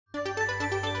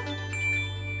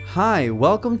Hi,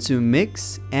 welcome to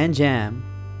Mix and Jam,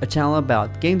 a channel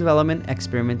about game development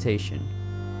experimentation.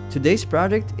 Today's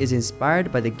project is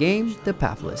inspired by the game The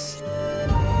Pathless.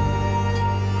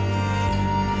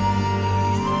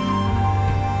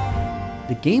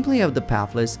 The gameplay of The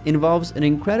Pathless involves an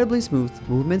incredibly smooth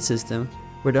movement system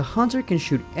where the hunter can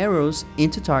shoot arrows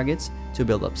into targets to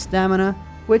build up stamina,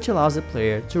 which allows the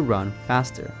player to run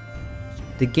faster.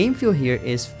 The game feel here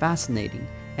is fascinating,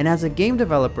 and as a game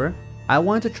developer, I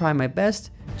wanted to try my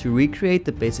best to recreate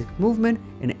the basic movement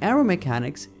and arrow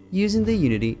mechanics using the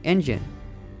Unity engine.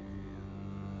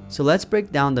 So let's break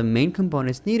down the main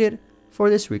components needed for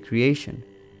this recreation.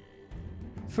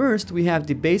 First, we have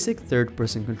the basic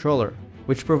third-person controller,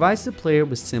 which provides the player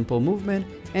with simple movement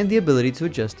and the ability to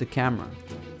adjust the camera.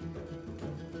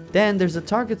 Then there's the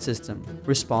target system,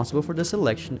 responsible for the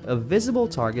selection of visible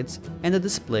targets and the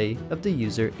display of the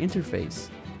user interface.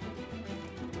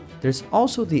 There's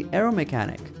also the arrow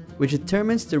mechanic, which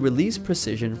determines the release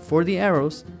precision for the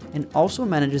arrows and also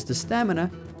manages the stamina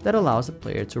that allows the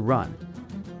player to run.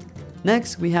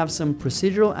 Next, we have some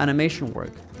procedural animation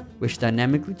work, which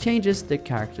dynamically changes the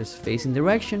character's facing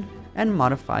direction and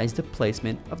modifies the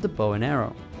placement of the bow and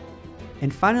arrow.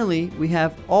 And finally, we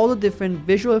have all the different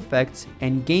visual effects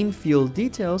and game feel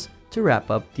details to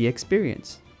wrap up the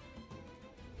experience.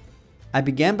 I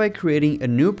began by creating a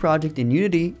new project in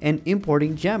Unity and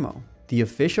importing Jamo, the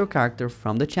official character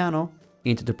from the channel,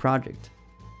 into the project.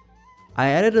 I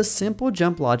added a simple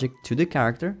jump logic to the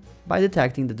character by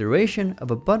detecting the duration of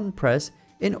a button press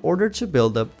in order to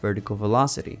build up vertical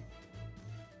velocity.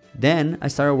 Then I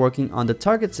started working on the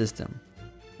target system.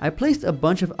 I placed a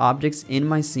bunch of objects in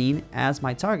my scene as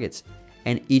my targets,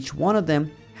 and each one of them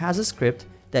has a script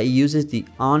that uses the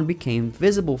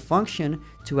onBecameVisible function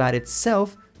to add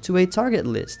itself to a target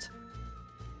list.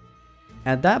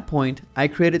 At that point, I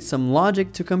created some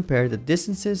logic to compare the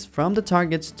distances from the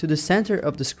targets to the center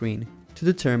of the screen to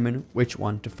determine which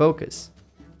one to focus.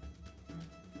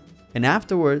 And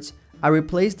afterwards, I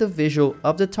replaced the visual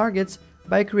of the targets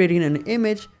by creating an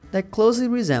image that closely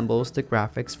resembles the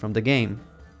graphics from the game.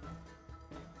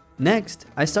 Next,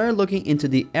 I started looking into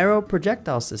the arrow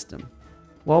projectile system.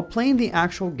 While playing the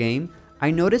actual game,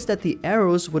 I noticed that the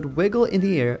arrows would wiggle in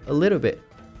the air a little bit.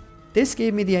 This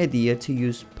gave me the idea to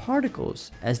use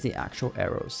particles as the actual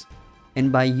arrows.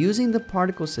 And by using the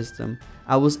particle system,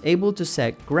 I was able to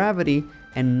set gravity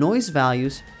and noise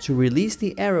values to release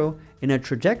the arrow in a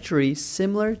trajectory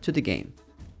similar to the game.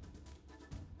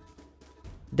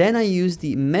 Then I used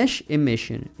the mesh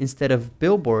emission instead of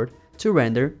billboard to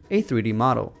render a 3D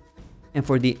model. And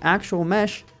for the actual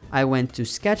mesh, I went to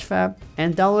Sketchfab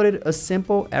and downloaded a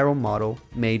simple arrow model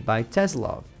made by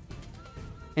Teslov.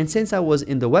 And since I was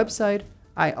in the website,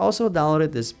 I also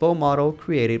downloaded this bow model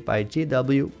created by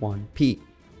GW1P.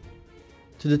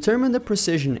 To determine the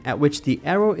precision at which the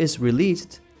arrow is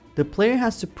released, the player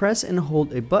has to press and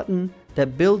hold a button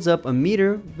that builds up a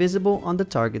meter visible on the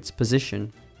target's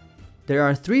position. There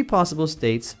are three possible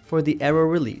states for the arrow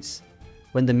release: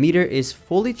 when the meter is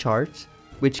fully charged,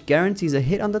 which guarantees a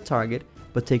hit on the target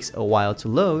but takes a while to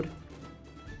load;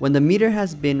 when the meter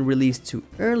has been released too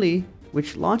early,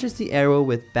 which launches the arrow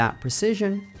with bad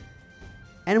precision;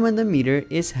 and when the meter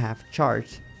is half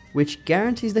charged, which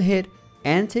guarantees the hit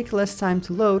and takes less time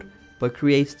to load but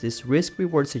creates this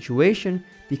risk-reward situation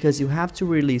because you have to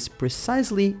release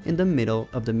precisely in the middle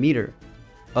of the meter.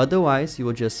 Otherwise, you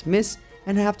will just miss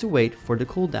and have to wait for the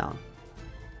cooldown.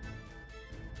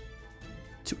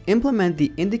 To implement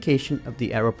the indication of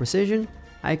the arrow precision,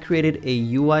 I created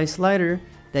a UI slider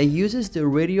that uses the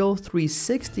radial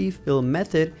 360 fill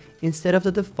method instead of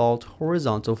the default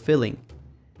horizontal filling.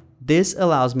 This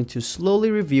allows me to slowly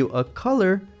reveal a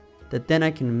color that then I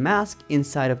can mask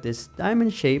inside of this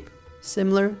diamond shape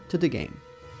similar to the game.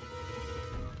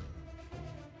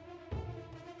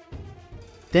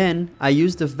 Then I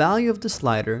used the value of the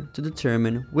slider to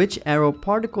determine which arrow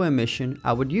particle emission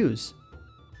I would use.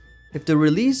 If the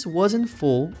release wasn't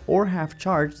full or half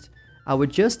charged, I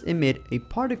would just emit a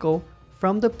particle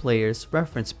from the player's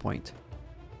reference point.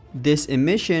 This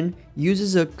emission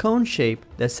uses a cone shape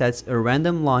that sets a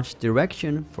random launch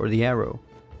direction for the arrow,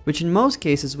 which in most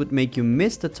cases would make you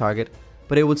miss the target,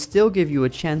 but it would still give you a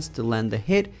chance to land the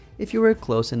hit if you were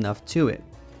close enough to it.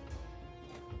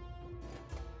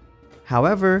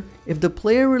 However, if the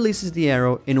player releases the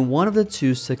arrow in one of the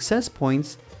two success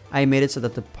points, I made it so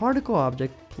that the particle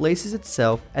object places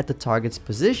itself at the target's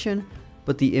position,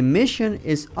 but the emission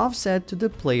is offset to the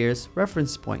player's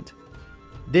reference point.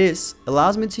 This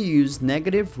allows me to use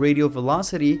negative radial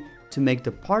velocity to make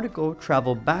the particle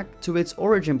travel back to its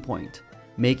origin point,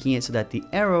 making it so that the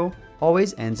arrow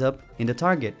always ends up in the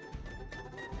target.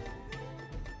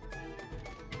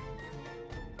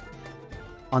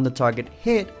 On the target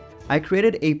hit, I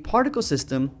created a particle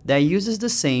system that uses the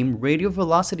same radial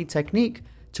velocity technique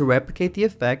to replicate the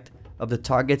effect of the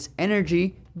target's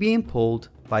energy being pulled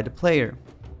by the player.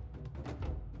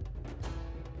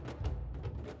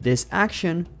 This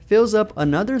action fills up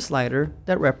another slider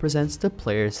that represents the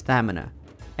player's stamina,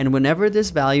 and whenever this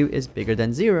value is bigger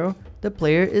than 0, the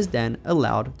player is then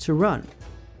allowed to run.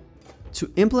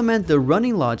 To implement the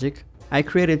running logic, I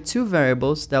created two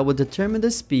variables that would determine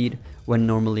the speed when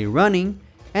normally running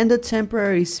and the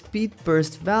temporary speed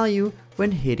burst value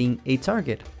when hitting a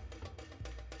target.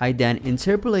 I then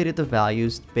interpolated the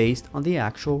values based on the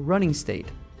actual running state.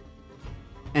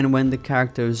 And when the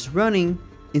character is running,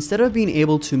 instead of being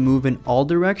able to move in all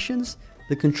directions,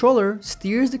 the controller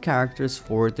steers the character's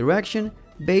forward direction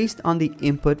based on the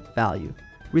input value,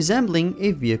 resembling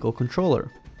a vehicle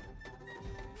controller.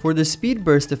 For the speed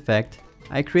burst effect,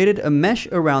 I created a mesh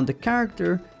around the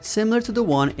character similar to the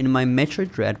one in my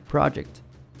Metroid Dread project.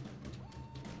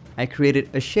 I created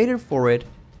a shader for it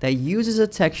that uses a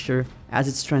texture as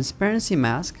its transparency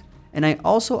mask, and I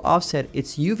also offset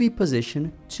its UV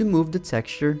position to move the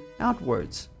texture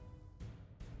outwards.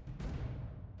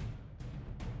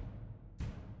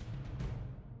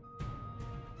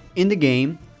 In the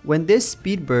game, when this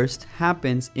speed burst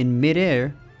happens in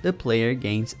mid-air, the player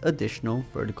gains additional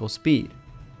vertical speed.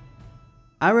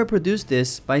 I reproduce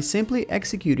this by simply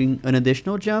executing an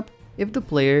additional jump if the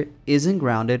player isn't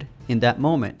grounded in that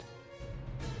moment.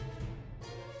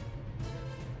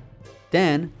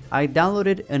 Then, I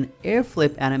downloaded an air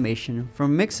flip animation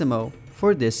from Mixamo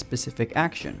for this specific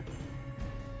action.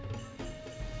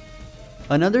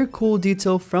 Another cool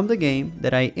detail from the game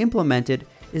that I implemented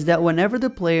is that whenever the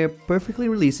player perfectly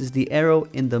releases the arrow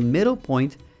in the middle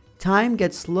point, time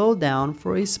gets slowed down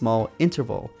for a small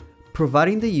interval,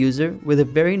 providing the user with a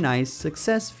very nice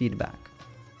success feedback.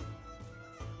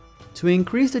 To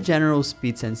increase the general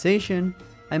speed sensation,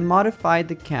 I modified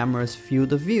the camera's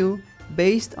field of view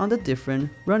based on the different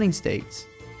running states.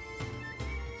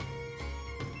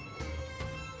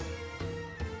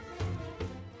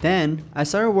 Then, I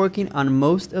started working on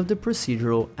most of the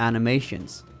procedural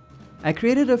animations. I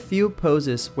created a few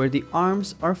poses where the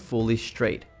arms are fully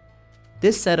straight.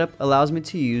 This setup allows me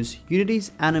to use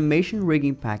Unity's animation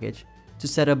rigging package to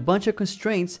set a bunch of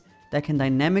constraints that can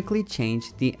dynamically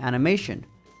change the animation.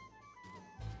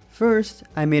 First,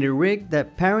 I made a rig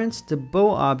that parents the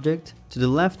bow object to the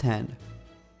left hand.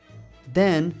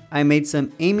 Then, I made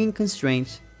some aiming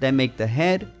constraints that make the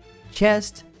head,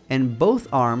 chest, and both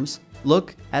arms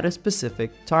look at a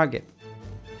specific target.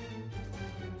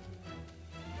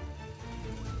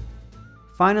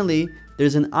 Finally,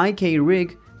 there's an IK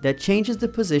rig that changes the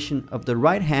position of the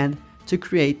right hand to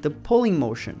create the pulling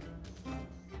motion,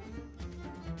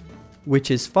 which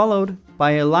is followed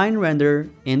by a line render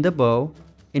in the bow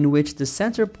in which the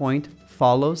center point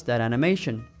follows that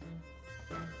animation.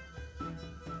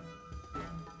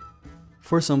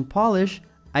 For some polish,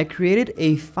 I created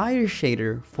a fire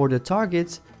shader for the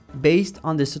targets based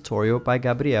on this tutorial by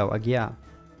Gabriel Aguiar.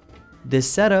 This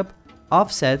setup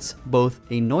offsets both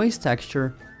a noise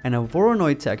texture and a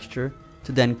Voronoi texture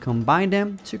to then combine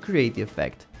them to create the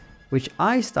effect, which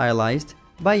I stylized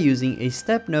by using a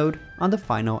step node on the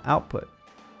final output.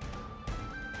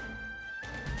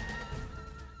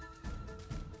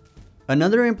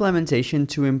 Another implementation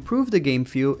to improve the game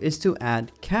feel is to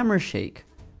add camera shake,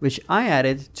 which I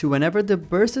added to whenever the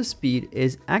burst of speed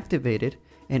is activated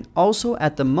and also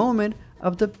at the moment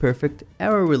of the perfect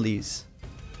arrow release.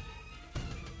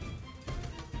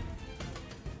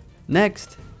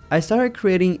 Next, I started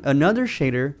creating another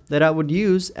shader that I would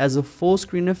use as a full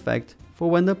screen effect for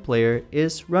when the player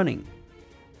is running.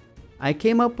 I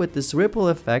came up with this ripple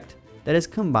effect that is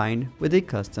combined with a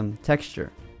custom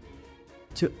texture.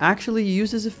 To actually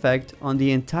use this effect on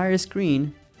the entire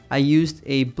screen, I used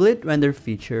a blit render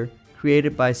feature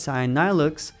created by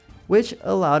Cyanilux, which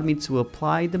allowed me to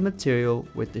apply the material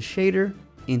with the shader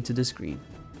into the screen.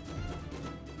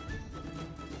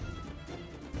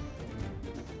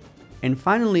 And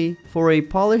finally, for a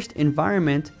polished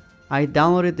environment, I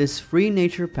downloaded this free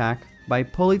nature pack by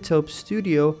Polytope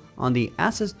Studio on the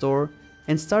Asset Store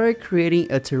and started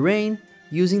creating a terrain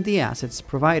using the assets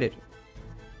provided.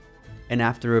 And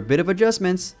after a bit of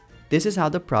adjustments, this is how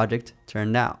the project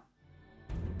turned out.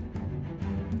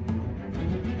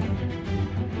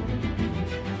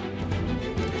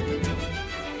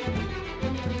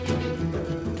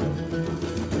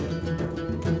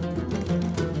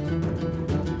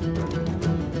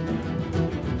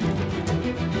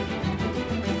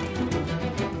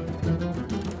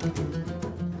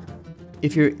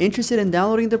 If you're interested in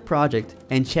downloading the project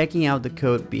and checking out the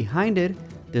code behind it,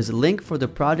 There's a link for the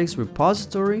project's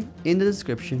repository in the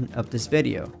description of this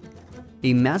video.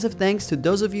 A massive thanks to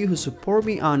those of you who support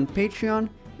me on Patreon,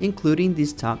 including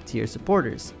these top tier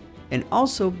supporters. And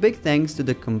also big thanks to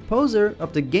the composer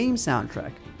of the game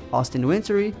soundtrack, Austin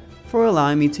Wintory, for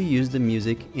allowing me to use the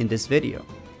music in this video.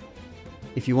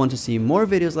 If you want to see more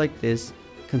videos like this,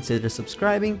 consider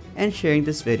subscribing and sharing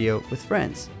this video with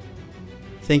friends.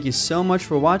 Thank you so much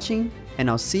for watching, and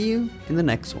I'll see you in the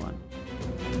next one.